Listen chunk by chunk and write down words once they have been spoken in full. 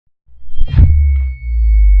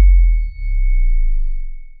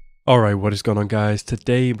Alright, what is going on, guys?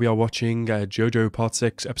 Today we are watching JoJo Part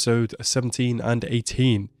 6, Episode 17 and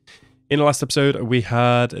 18. In the last episode, we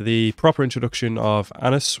had the proper introduction of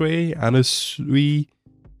Anasui.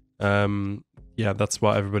 Yeah, that's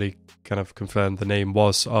what everybody kind of confirmed the name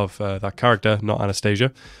was of that character, not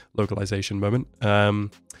Anastasia. Localization moment.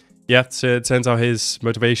 Yeah, so it turns out his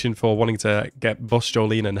motivation for wanting to bust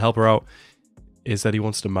Jolene and help her out is that he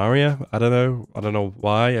wants to marry her. I don't know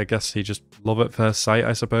why. I guess he just love at first sight,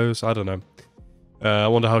 I suppose. I don't know. I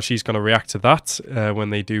wonder how she's going to react to that when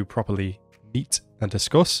they do properly meet and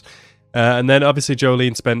discuss. And then obviously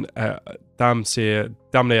Jolene spent damn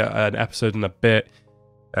near an episode and a bit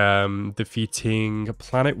defeating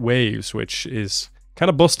Planet Waves, which is kind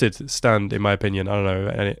of busted stand in my opinion. I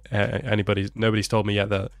don't know. Nobody's told me yet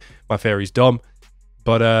that my theory's dumb,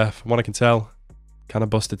 but from what I can tell, kind of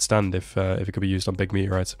busted stand if it could be used on big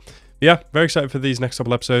meteorites. Yeah, very excited for these next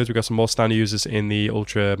couple episodes. We've got some more stand users in the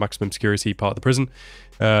ultra maximum security part of the prison.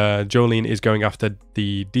 Jolene is going after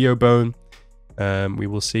the Dio bone. We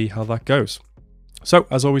will see how that goes. So,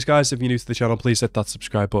 as always, guys, if you're new to the channel, please hit that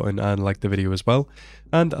subscribe button and like the video as well.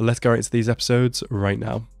 And let's go into these episodes right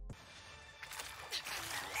now.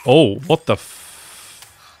 Oh, what the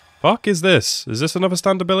fuck is this? Is this another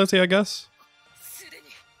stand ability, I guess?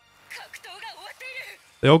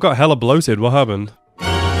 They all got hella bloated. What happened?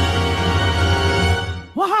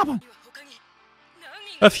 What happened?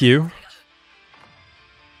 A few.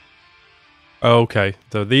 Okay,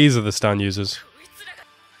 so these are the stand users.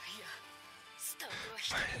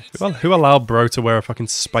 Who allowed bro to wear a fucking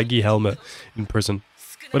spiky helmet in prison?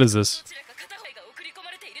 What is this?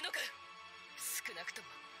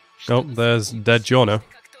 Oh, there's dead Giorno.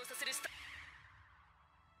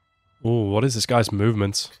 Oh, what is this guy's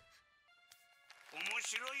movements?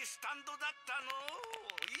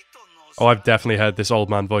 Oh, I've definitely heard this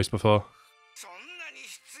old man voice before.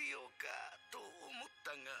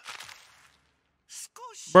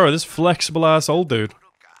 Bro, this flexible ass old dude.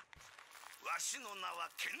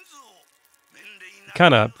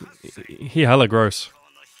 Kinda, he hella gross.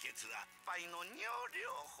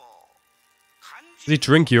 Does he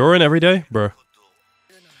drink urine every day? Bro.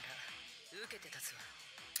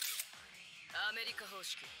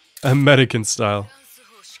 American style.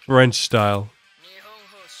 French style.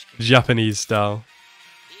 Japanese style.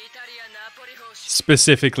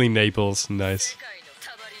 Specifically Naples. Nice.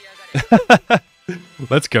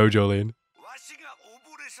 Let's go, Jolene.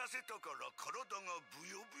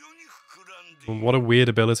 What a weird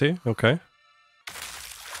ability. Okay.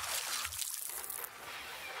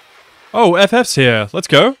 Oh, FF's here. Let's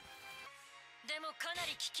go.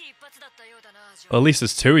 Well, at least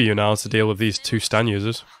there's two of you now to deal with these two stand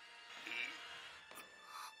users.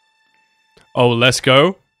 Oh, let's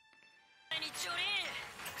go.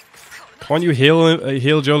 Can't you heal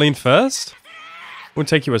Jolene first? Wouldn't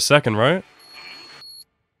take you a second, right?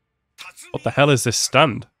 What the hell is this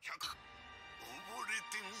stand?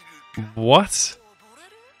 What?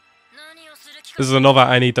 This is another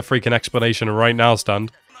I need the freaking explanation right now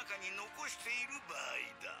stand.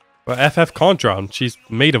 But FF can't drown. She's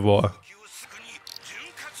made of water.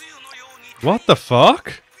 What the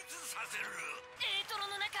fuck?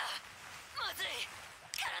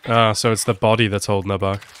 Ah, so it's the body that's holding her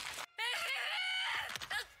back.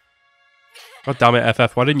 God damn it,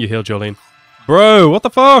 FF. Why didn't you heal Jolene? Bro, what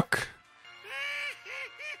the fuck?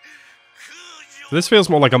 This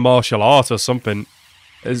feels more like a martial art or something.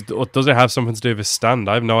 Or does it have something to do with his stand?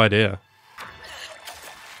 I have no idea.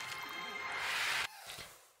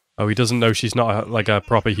 Oh, he doesn't know she's not like a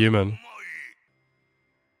proper human.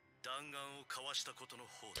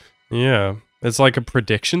 Yeah. It's like a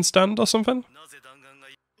prediction stand or something?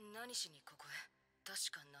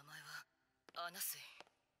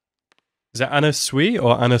 Is it Anasui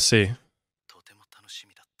or Anasi?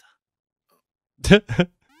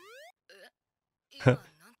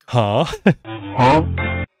 Huh?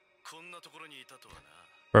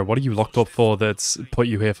 Bro, what are you locked up for that's put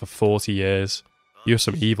you here for 40 years? You're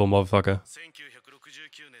some evil motherfucker.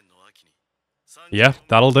 Yeah,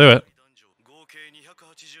 that'll do it.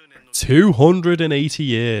 280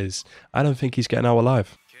 years. I don't think he's getting out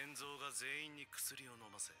alive.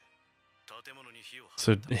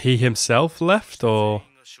 So he himself left, or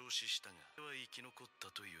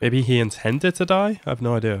maybe he intended to die? I have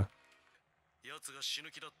no idea.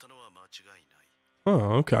 Oh,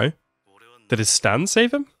 okay. Did his stand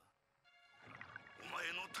save him?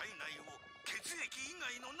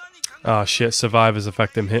 Ah, shit, survivors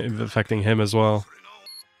affecting him as well.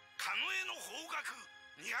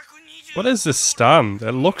 What is this stand?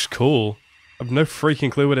 It looks cool. I have no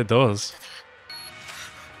freaking clue what it does.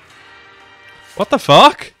 What the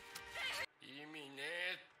fuck?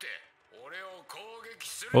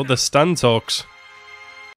 Oh, the stand talks.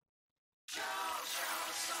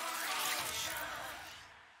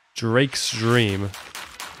 Drake's Dream.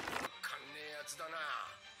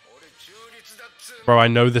 Bro, I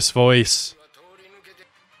know this voice.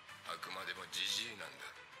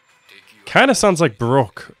 Kinda sounds like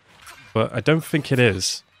Brooke, but I don't think it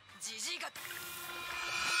is.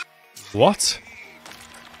 What?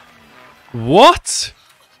 What?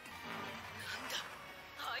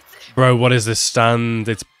 Bro, what is this stand?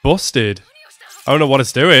 It's busted. I don't know what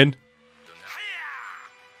it's doing.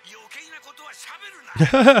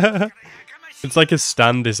 It's like his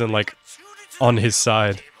stand isn't like on his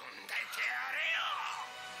side.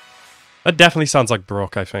 That definitely sounds like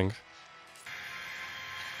Brooke, I think.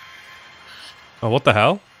 Oh, what the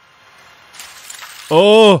hell?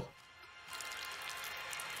 Oh!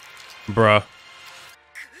 Bruh.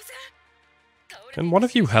 Can one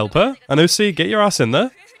of you help her? NOC, get your ass in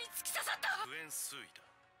there.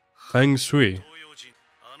 Feng Shui.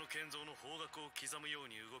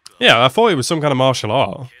 Yeah, I thought it was some kind of martial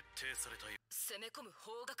art.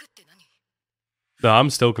 No, I'm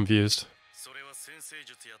still confused.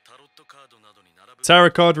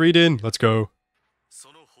 Tarot card reading. Let's go.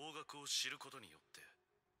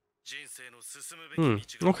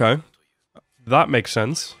 Okay. That makes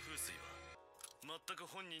sense.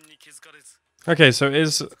 Okay, so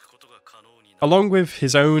is... along with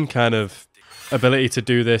his own kind of ability to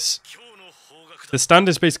do this, the stand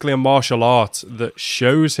is basically a martial art that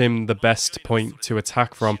shows him the best point to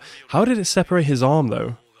attack from. How did it separate his arm,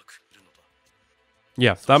 though?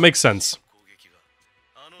 Yeah, that makes sense.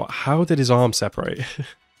 But how did his arm separate?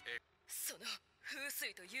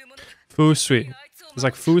 Fu Sui. It's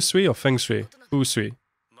like Fu Sui or Feng Shui? Fu Sui.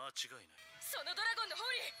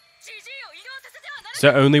 Is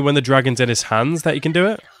it only when the dragon's in his hands that he can do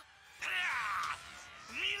it?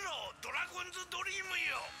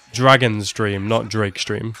 Dragon's Dream, not Drake's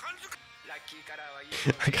Dream.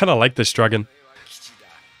 I kind of like this dragon.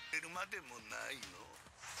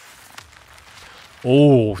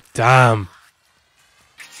 Oh, damn.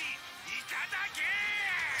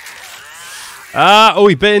 Ah, oh,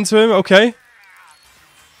 he bit into him. Okay.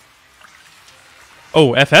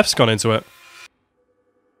 Oh, FF's gone into it.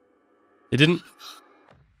 It didn't...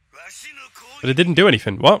 But it didn't do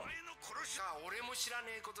anything. What?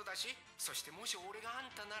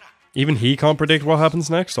 Even he can't predict what happens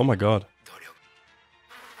next? Oh my god.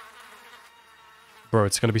 Bro,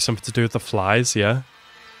 it's gonna be something to do with the flies, yeah?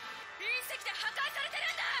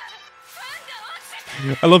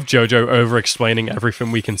 I love JoJo over-explaining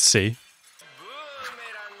everything we can see.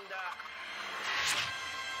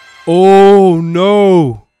 Oh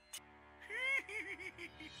no!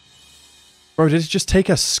 Bro, did it just take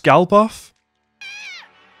a scalp off?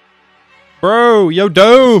 Bro, yo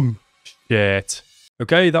dome! Shit.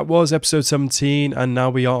 Okay, that was episode 17, and now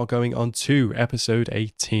we are going on to episode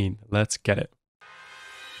 18. Let's get it.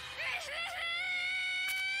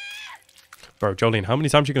 Bro, Jolene, how many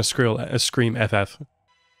times are you gonna scream FF?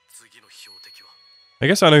 I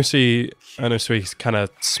guess NOC's kind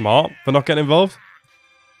of smart for not getting involved.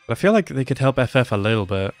 But I feel like they could help FF a little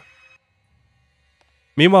bit.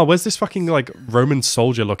 Meanwhile, where's this fucking, like, Roman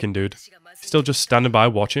soldier looking dude? Still just standing by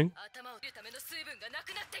watching?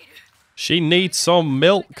 She needs some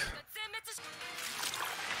milk.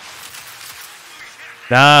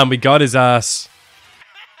 Damn, we got his ass.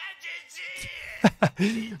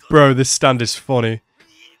 Bro, this stand is funny.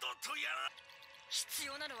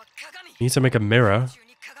 You need to make a mirror.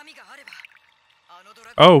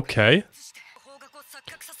 Okay.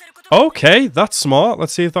 Okay, that's smart.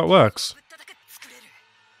 Let's see if that works.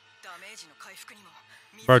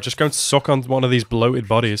 Bro, just go and suck on one of these bloated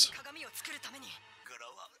bodies.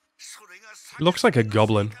 It looks like a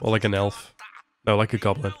goblin, or like an elf. No, like a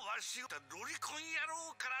goblin.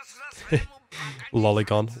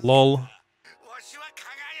 Lollygon. Lol.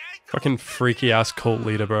 Fucking freaky ass cult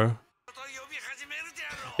leader, bro.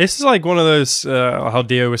 This is like one of those, how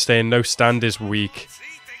Dio was saying, no stand is weak.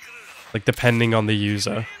 Like, depending on the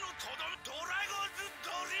user.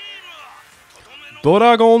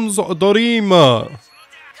 Dragon's Dream! Oh,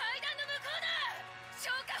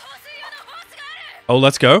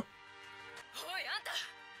 let's go.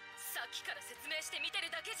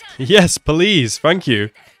 Yes, please. Thank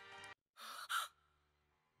you.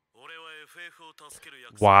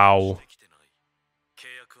 Wow.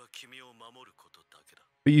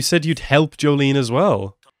 But you said you'd help Jolene as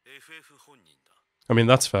well. I mean,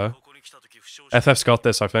 that's fair. FF's got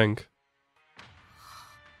this, I think.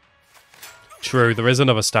 True, there is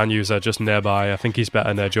another stand user just nearby. I think he's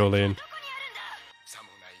better near Jolene.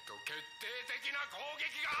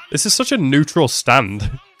 This is such a neutral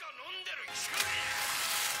stand.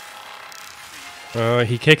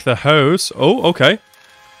 He kicked the hose. Oh, okay.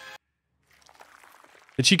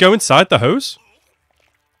 Did she go inside the hose?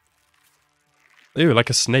 Ew, like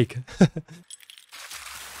a snake.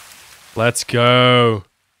 Let's go.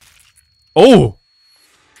 Oh!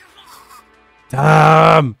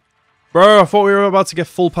 Damn! Bro, I thought we were about to get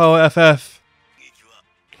full power FF.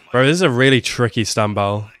 Bro, this is a really tricky stand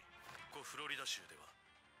battle.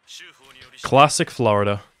 Classic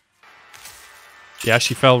Florida. Yeah,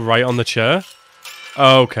 she fell right on the chair.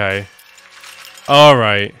 Okay.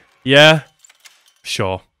 Alright. Yeah.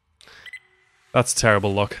 Sure. That's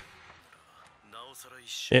terrible luck.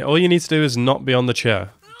 Yeah, all you need to do is not be on the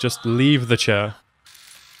chair. Just leave the chair.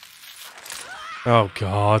 Oh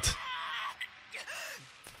god.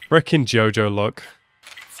 Frickin' JoJo luck.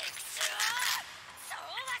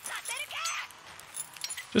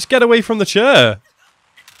 Just get away from the chair.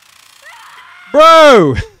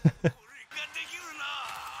 Bro!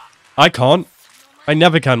 I can't. I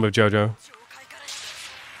never can with JoJo.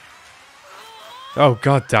 Oh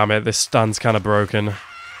god damn it, this stand's kind of broken.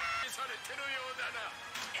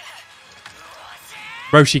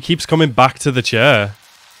 Bro, she keeps coming back to the chair.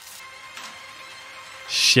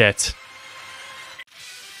 Shit.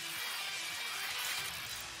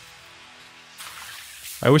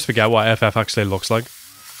 I always forget what FF actually looks like.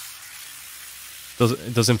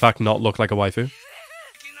 It does in fact not look like a waifu.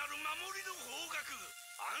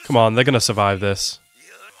 Come on, they're gonna survive this.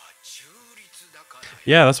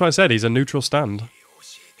 Yeah, that's what I said, he's a neutral stand.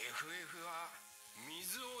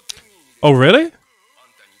 Oh, really?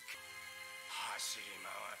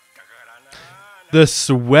 The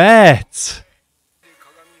sweat!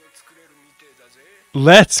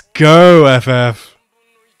 Let's go, FF!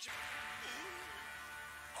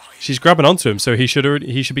 She's grabbing onto him, so he should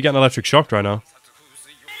be getting electric shocked right now.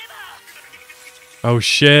 Oh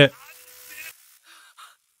shit.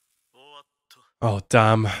 Oh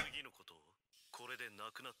damn.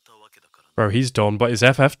 Bro, he's done, but is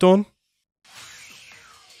FF done?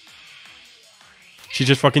 She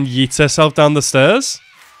just fucking yeets herself down the stairs?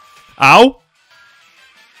 Ow!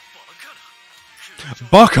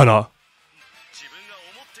 Bakana!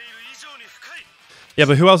 Yeah,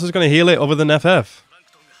 but who else is going to heal it other than FF?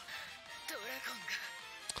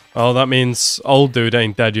 Oh, that means old dude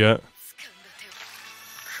ain't dead yet.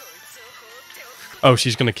 Oh,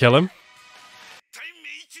 she's going to kill him?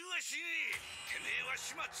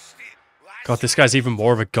 God, this guy's even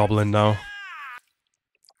more of a goblin now.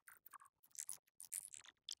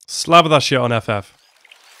 Slap that shit on FF.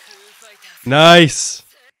 Nice!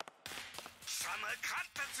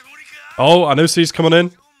 Oh, I know she's coming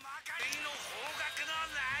in.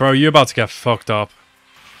 Bro, you're about to get fucked up.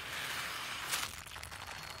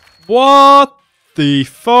 What the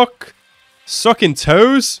fuck? Sucking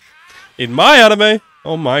toes? In my anime?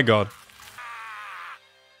 Oh my god.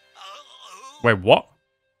 Wait, what?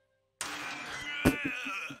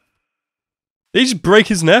 Did he just break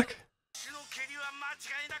his neck?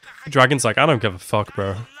 The dragon's like, I don't give a fuck,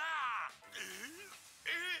 bro.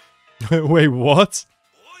 Wait, what?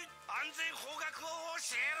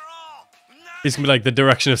 He's gonna be like, the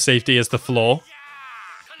direction of safety is the floor.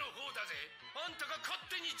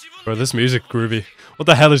 Bro, this music groovy. What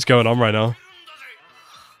the hell is going on right now?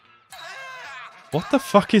 What the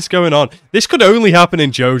fuck is going on? This could only happen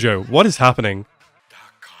in JoJo. What is happening?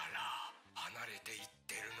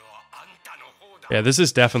 Yeah, this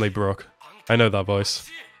is definitely Brooke. I know that voice.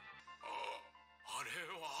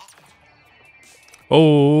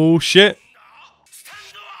 Oh, shit.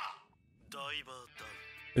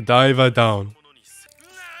 Diver down.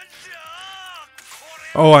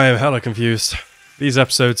 Oh, I am hella confused. These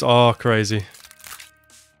episodes are crazy.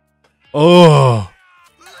 Oh.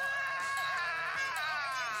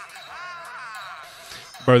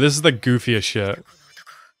 Bro, this is the goofiest shit.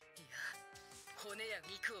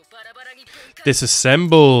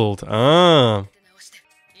 Disassembled. Ah.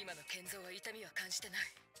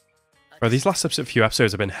 Bro, these last few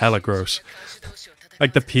episodes have been hella gross.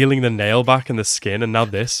 Like the peeling the nail back and the skin, and now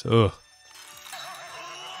this. Ugh.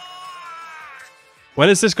 When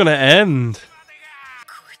is this gonna end?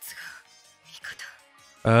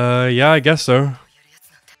 Yeah, I guess so.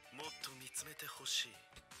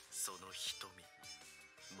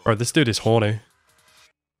 Bro, this dude is horny.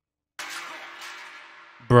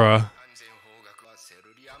 Bruh.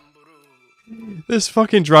 This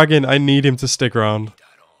fucking dragon, I need him to stick around.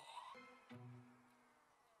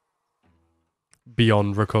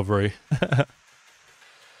 Beyond recovery.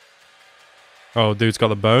 Oh, dude's got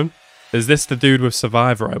the bone. Is this the dude with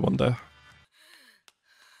Survivor, I wonder?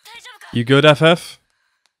 You good, FF?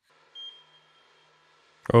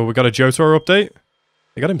 Oh, we got a JoJo's update.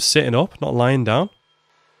 They got him sitting up, not lying down.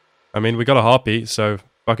 I mean, we got a heartbeat, so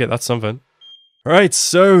fuck it, that's something. Alright,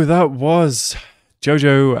 so that was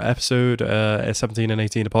JoJo episode 17 and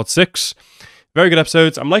 18 of part 6. Very good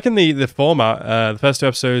episodes. I'm liking the format. The first 2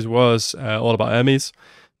 episodes was all about Hermes.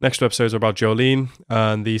 Next 2 episodes were about Jolene.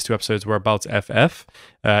 And these 2 episodes were about FF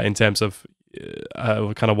in terms of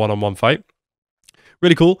kind of one-on-one fight.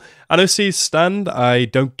 Really cool. I know C's stand, I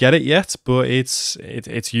don't get it yet, but it's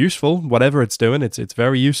useful. Whatever it's doing, it's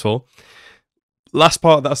very useful. Last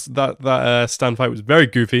part, that stand fight was very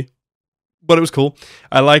goofy, but it was cool.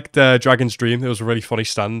 I liked Dragon's Dream. It was a really funny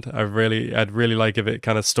stand. I'd really like if it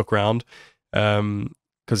kind of stuck around,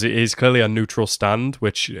 because it is clearly a neutral stand,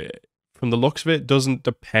 which from the looks of it doesn't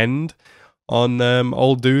depend on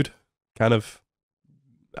old dude kind of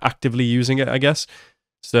actively using it, I guess.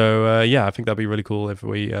 So yeah, I think that'd be really cool if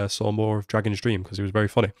we saw more of Dragon's Dream, because it was very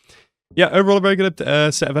funny. Yeah, overall a very good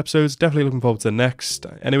set of episodes. Definitely looking forward to the next.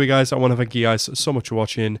 Anyway, guys, I want to thank you guys so much for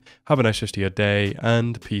watching. Have a nice rest of your day,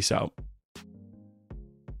 and peace out.